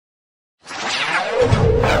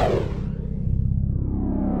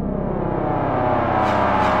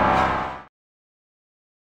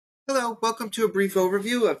welcome to a brief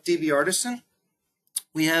overview of DB Artisan.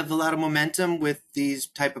 We have a lot of momentum with these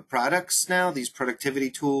type of products now, these productivity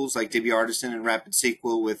tools like DB Artisan and Rapid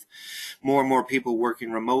SQL, with more and more people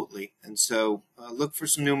working remotely. And so look for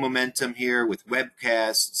some new momentum here with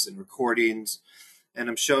webcasts and recordings. And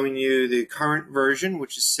I'm showing you the current version,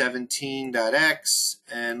 which is 17.x,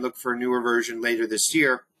 and look for a newer version later this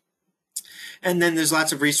year. And then there's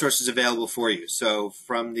lots of resources available for you. So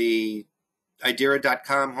from the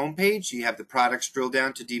IDERA.com homepage, you have the products drilled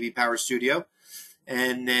down to DB Power Studio.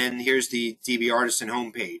 And then here's the DB Artisan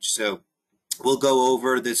homepage. So we'll go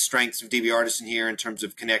over the strengths of DB Artisan here in terms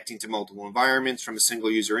of connecting to multiple environments from a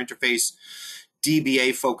single user interface,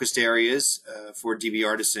 DBA focused areas for DB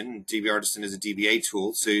Artisan. DB Artisan is a DBA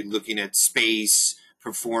tool, so you're looking at space,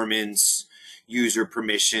 performance, user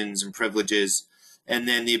permissions and privileges, and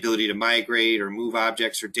then the ability to migrate or move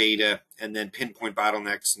objects or data, and then pinpoint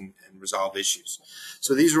bottlenecks and resolve issues.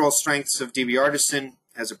 So these are all strengths of DB Artisan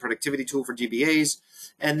as a productivity tool for DBAs.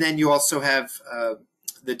 And then you also have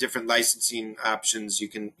the different licensing options. You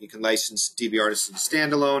can license DB Artisan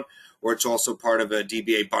standalone, or it's also part of a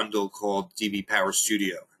DBA bundle called DB Power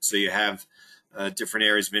Studio. So you have different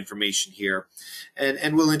areas of information here,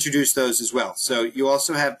 and we'll introduce those as well. So you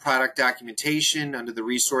also have product documentation under the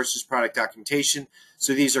resources, product documentation.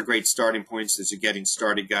 So these are great starting points. There's a getting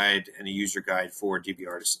started guide and a user guide for DB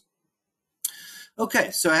Artisan.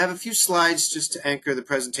 Okay, so I have a few slides just to anchor the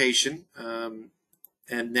presentation,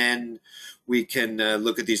 and then we can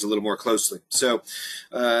look at these a little more closely. So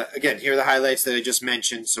again, here are the highlights that I just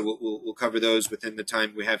mentioned, so we'll cover those within the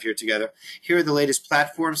time we have here together. Here are the latest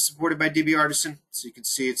platforms supported by DB Artisan. So you can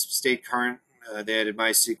see it's stayed current. They added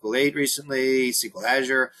MySQL 8 recently, SQL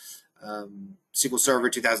Azure, SQL Server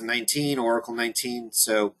 2019, Oracle 19.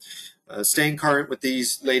 So staying current with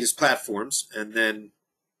these latest platforms, and then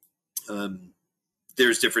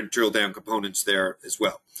there's different drill down components there as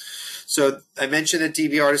well. So I mentioned that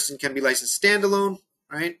DB Artisan can be licensed standalone,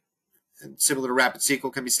 right? And similar to Rapid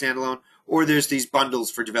SQL can be standalone, or there's these bundles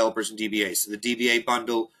for developers and DBAs. So the DBA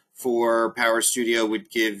bundle for Power Studio would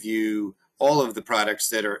give you all of the products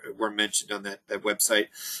that were mentioned on that website,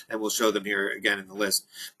 and we'll show them here again in the list.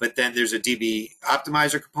 But then there's a DB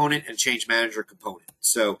Optimizer component and Change Manager component.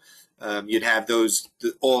 So you'd have those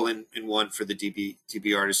all in one for the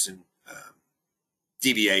DB Artisan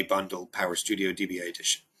DBA bundle, Power Studio DBA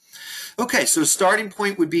edition. Okay, so starting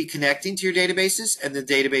point would be connecting to your databases and the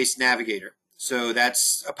database navigator. So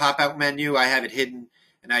that's a pop-out menu. I have it hidden,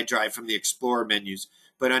 and I drive from the Explorer menus.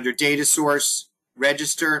 But under Data Source,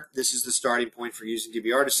 Register, this is the starting point for using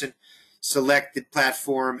DB Artisan. Select the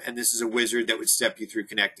platform, and this is a wizard that would step you through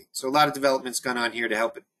connecting. So a lot of development's gone on here to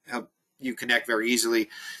help you connect very easily,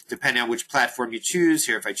 depending on which platform you choose.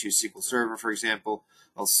 Here, if I choose SQL Server, for example,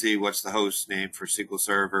 I'll see what's the host name for SQL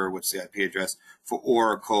Server, what's the IP address. For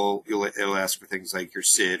Oracle, it'll ask for things like your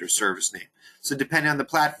SID or service name. So depending on the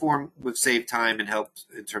platform, we'll save time and help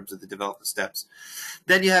in terms of the development steps.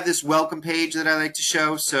 Then you have this welcome page that I like to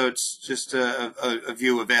show. So it's just a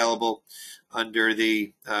view available under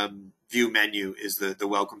the view menu is the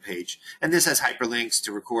welcome page. And this has hyperlinks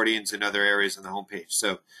to recordings and other areas on the home page.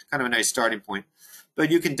 So kind of a nice starting point.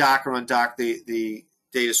 But you can dock or undock the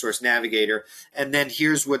Data Source Navigator. And then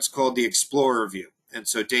here's what's called the Explorer view. And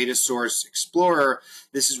so Data Source Explorer,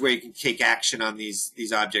 this is where you can take action on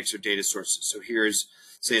these objects or data sources. So here's,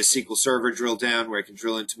 say, a SQL Server drill down where I can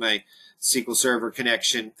drill into my SQL Server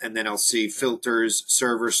connection, and then I'll see filters,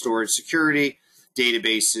 server, storage, security,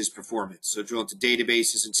 databases, performance. So drill into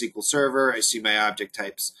databases in SQL Server, I see my object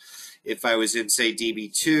types. If I was in, say,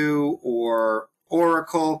 DB2 or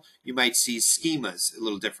Oracle, you might see schemas a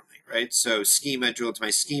little differently, right? So schema, drill into my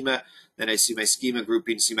schema, then I see my schema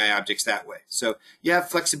grouping, see my objects that way. So you have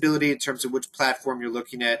flexibility in terms of which platform you're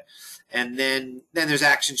looking at, and then there's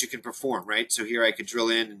actions you can perform, right? So here I could drill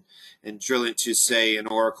in and drill into, say, an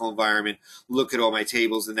Oracle environment, look at all my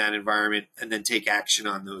tables in that environment, and then take action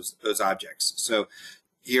on those objects. So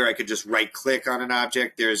here I could just right-click on an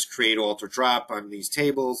object. There's create, alter, drop on these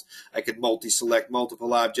tables. I could multi-select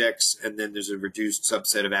multiple objects, and then there's a reduced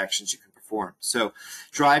subset of actions you can perform. So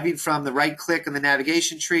driving from the right-click on the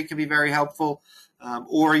navigation tree can be very helpful,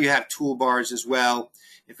 or you have toolbars as well.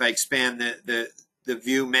 If I expand the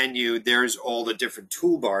view menu, there's all the different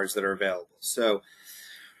toolbars that are available. So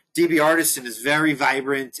DB Artisan is very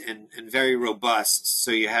vibrant and very robust,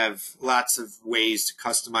 so you have lots of ways to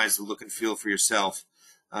customize the look and feel for yourself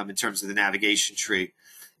in terms of the navigation tree.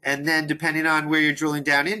 And then depending on where you're drilling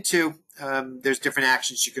down into, there's different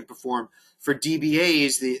actions you can perform. For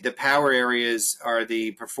DBAs, the power areas are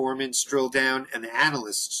the performance drill down and the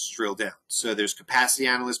analysts drill down. So there's capacity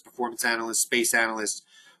analyst, performance analyst, space analyst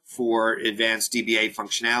for advanced DBA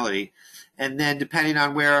functionality. And then depending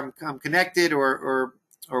on where I'm connected or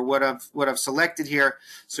what I've selected here,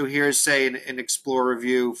 so here's say an Explorer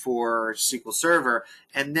view for SQL Server,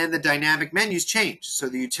 and then the dynamic menus change. So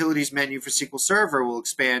the utilities menu for SQL Server will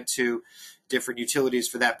expand to different utilities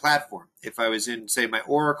for that platform. If I was in, say, my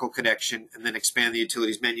Oracle connection and then expand the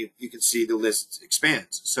utilities menu, you can see the list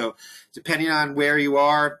expands. So depending on where you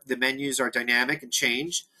are, the menus are dynamic and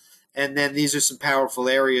change. And then these are some powerful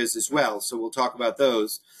areas as well. So we'll talk about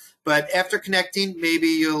those. But after connecting, maybe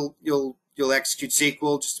you'll execute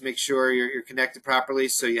SQL just to make sure you're connected properly.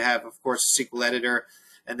 So you have, of course, a SQL editor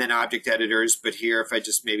and then object editors. But here, if I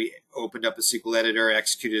just maybe opened up a SQL editor,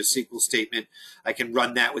 executed a SQL statement, I can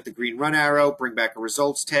run that with the green run arrow, bring back a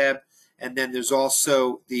results tab. And then there's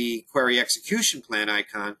also the query execution plan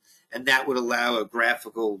icon, and that would allow a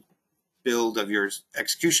graphical build of your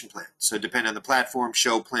execution plan. So depending on the platform,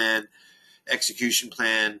 show plan, execution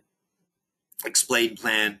plan, explain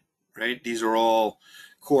plan, right? These are all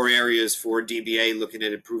core areas for DBA looking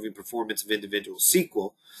at improving performance of individual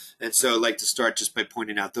SQL. And so I'd like to start just by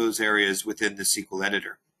pointing out those areas within the SQL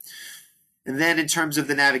editor. And then in terms of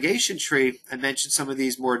the navigation tree, I mentioned some of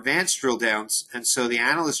these more advanced drill downs. And so the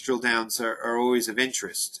analyst drill downs are always of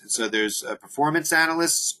interest. And so there's performance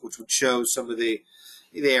analysts, which would show some of the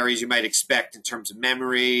areas you might expect in terms of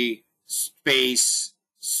memory, space,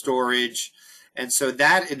 storage. And so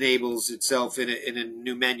that enables itself in a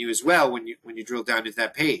new menu as well when you drill down into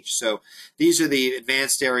that page. So these are the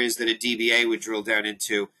advanced areas that a DBA would drill down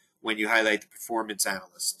into when you highlight the performance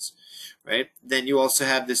analysts, right? Then you also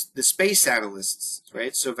have the space analysts,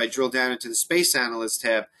 right? So if I drill down into the space analyst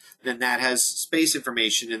tab, then that has space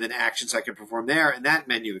information and then actions I can perform there, and that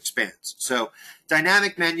menu expands. So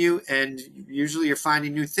dynamic menu, and usually you're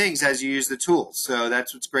finding new things as you use the tools. So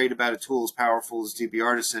that's what's great about a tool as powerful as DB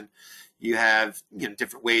Artisan. You have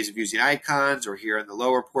different ways of using icons, or here in the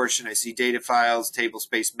lower portion I see data files, table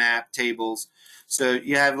space map, tables. So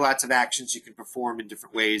you have lots of actions you can perform in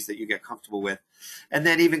different ways that you get comfortable with. And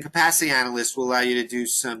then even capacity analysts will allow you to do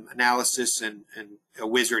some analysis, and a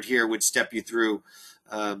wizard here would step you through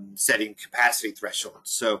setting capacity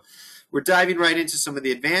thresholds. So we're diving right into some of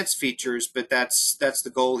the advanced features, but that's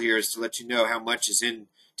the goal here, is to let you know how much is in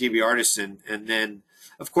DB Artisan. And then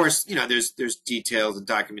of course, there's details and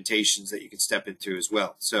documentations that you can step into as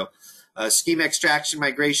well. So schema extraction,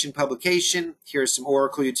 migration, publication. Here's some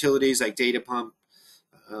Oracle utilities like data pump,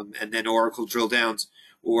 and then Oracle drill downs.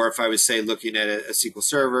 Or if I was, say, looking at a SQL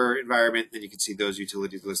Server environment, then you can see those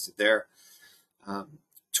utilities listed there.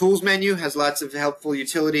 Tools menu has lots of helpful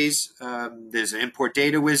utilities. There's an import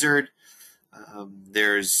data wizard.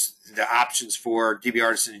 There's the options for DB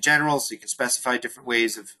Artisan in general, so you can specify different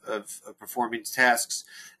ways of performing tasks.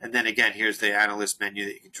 And then again, here's the analyst menu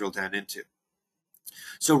that you can drill down into.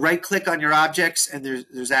 So right-click on your objects, and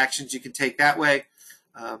there's actions you can take that way.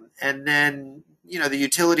 And then, the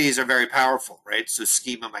utilities are very powerful, right? So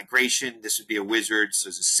schema migration, this would be a wizard. So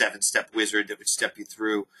it's a 7-step wizard that would step you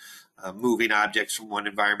through moving objects from one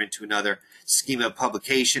environment to another. Schema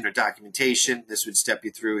publication or documentation, this would step you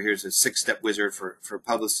through. Here's a 6-step wizard for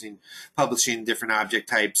publishing different object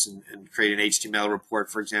types and create an HTML report,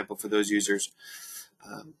 for example, for those users.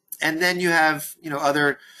 And then you have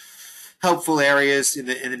other helpful areas in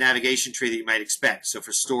the navigation tree that you might expect. So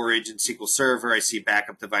for storage in SQL Server, I see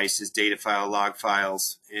backup devices, data file, log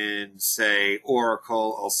files. In, say,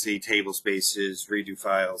 Oracle, I'll see table spaces, redo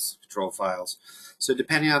files, control files. So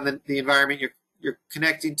depending on the environment you're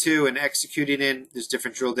connecting to and executing in, there's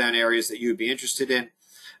different drill down areas that you would be interested in.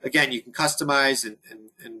 Again, you can customize and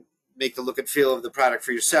make the look and feel of the product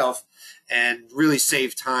for yourself, and really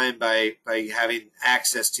save time by having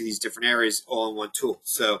access to these different areas all in one tool.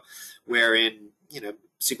 So where in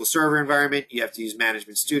SQL Server environment, you have to use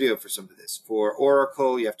Management Studio for some of this. For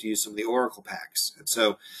Oracle, you have to use some of the Oracle packs. And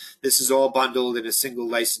so this is all bundled in a single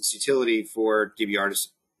license utility for DB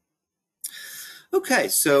Artisan. Okay,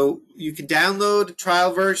 so you can download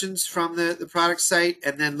trial versions from the product site,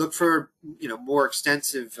 and then look for more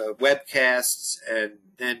extensive webcasts, and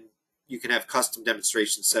then you can have custom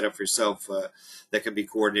demonstrations set up for yourself that can be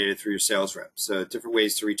coordinated through your sales rep. So different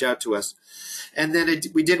ways to reach out to us. And then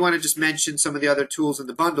we did want to just mention some of the other tools in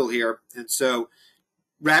the bundle here. And so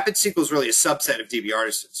Rapid SQL is really a subset of DB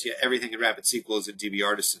Artisan. So everything in Rapid SQL is in DB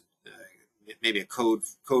Artisan. Maybe a code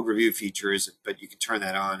review feature isn't, but you can turn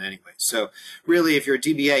that on anyway. So really, if you're a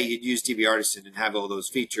DBA, you'd use DB Artisan and have all those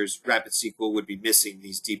features. Rapid SQL would be missing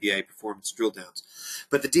these DBA performance drill downs.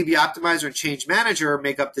 But the DB Optimizer and Change Manager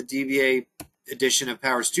make up the DBA edition of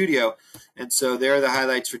Power Studio, and so they're the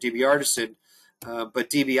highlights for DB Artisan. But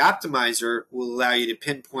DB Optimizer will allow you to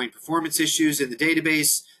pinpoint performance issues in the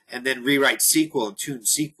database and then rewrite SQL and tune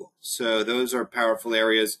SQL. So those are powerful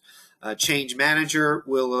areas. Change Manager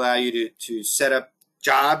will allow you to set up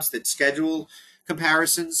jobs that schedule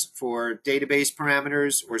comparisons for database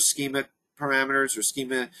parameters or schema parameters or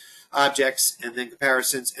schema objects, and then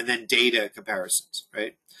comparisons, and then data comparisons,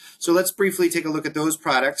 right? So let's briefly take a look at those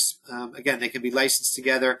products. Again, they can be licensed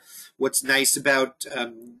together. What's nice about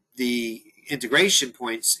the integration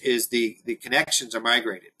points is the connections are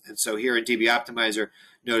migrated. And so here in DB Optimizer,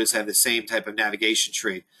 notice I have the same type of navigation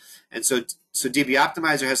tree. And so DB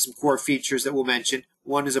Optimizer has some core features that we'll mention.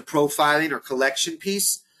 One is a profiling or collection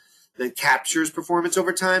piece that captures performance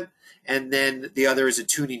over time. And then the other is a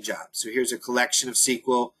tuning job. So here's a collection of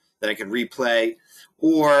SQL that I can replay,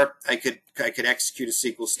 or I could execute a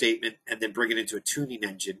SQL statement and then bring it into a tuning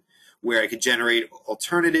engine where I could generate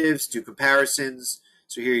alternatives, do comparisons.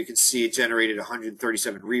 So here you can see it generated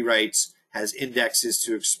 137 rewrites, has indexes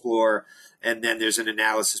to explore, and then there's an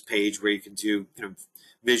analysis page where you can do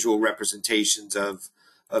visual representations of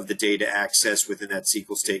the data access within that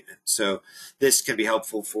SQL statement. So this can be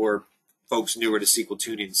helpful for folks newer to SQL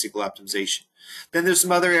tuning and SQL optimization. Then there's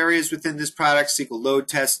some other areas within this product, SQL load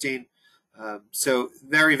testing. So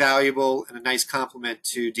very valuable and a nice complement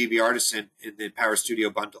to DB Artisan in the Power Studio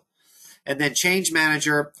bundle. And then Change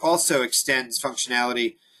Manager also extends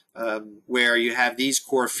functionality where you have these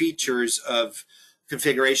core features of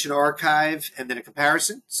configuration archive and then a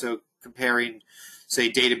comparison. So comparing, say,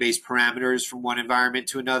 database parameters from one environment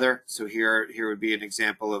to another. So here would be an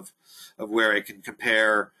example of where I can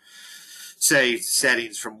compare, say,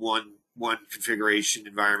 settings from one configuration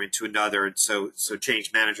environment to another. And so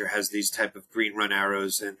Change Manager has these type of green run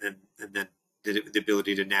arrows and then the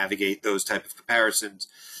ability to navigate those type of comparisons.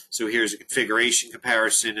 So here's a configuration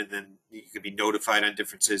comparison, and then you can be notified on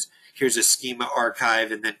differences. Here's a schema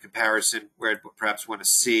archive and then comparison where I'd perhaps want to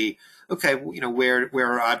see, okay, where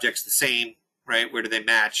are objects the same, right? Where do they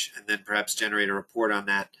match? And then perhaps generate a report on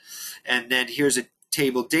that. And then here's a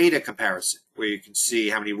table data comparison where you can see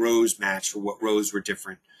how many rows match or what rows were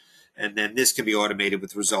different. And then this can be automated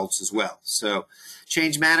with results as well. So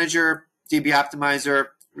Change Manager, DB Optimizer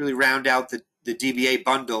really round out the DBA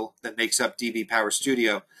bundle that makes up DB Power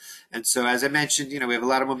Studio. And so as I mentioned, we have a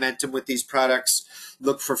lot of momentum with these products.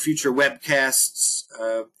 Look for future webcasts,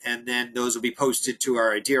 and then those will be posted to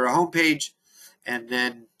our IDERA homepage. And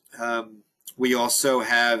then we also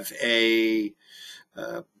have a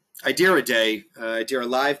IDERA Day, IDERA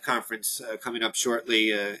Live conference coming up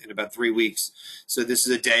shortly in about 3 weeks. So this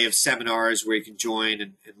is a day of seminars where you can join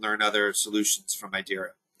and learn other solutions from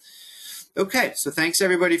IDERA. Okay, so thanks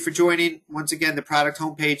everybody for joining. Once again, the product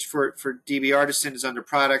homepage for DB Artisan is under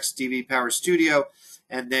Products, DB Power Studio,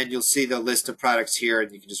 and then you'll see the list of products here,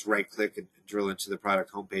 and you can just right-click and drill into the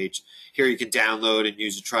product homepage. Here you can download and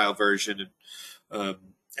use a trial version and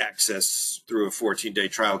access through a 14-day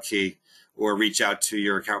trial key, or reach out to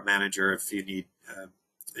your account manager if you need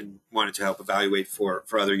and wanted to help evaluate for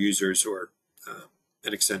other users or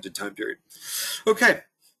an extended time period. Okay.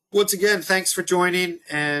 Once again, thanks for joining,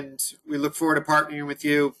 and we look forward to partnering with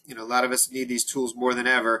you. A lot of us need these tools more than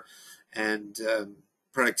ever, and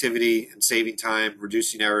productivity and saving time,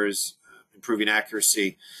 reducing errors, improving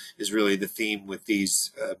accuracy is really the theme with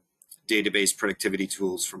these database productivity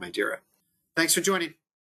tools from IDERA. Thanks for joining.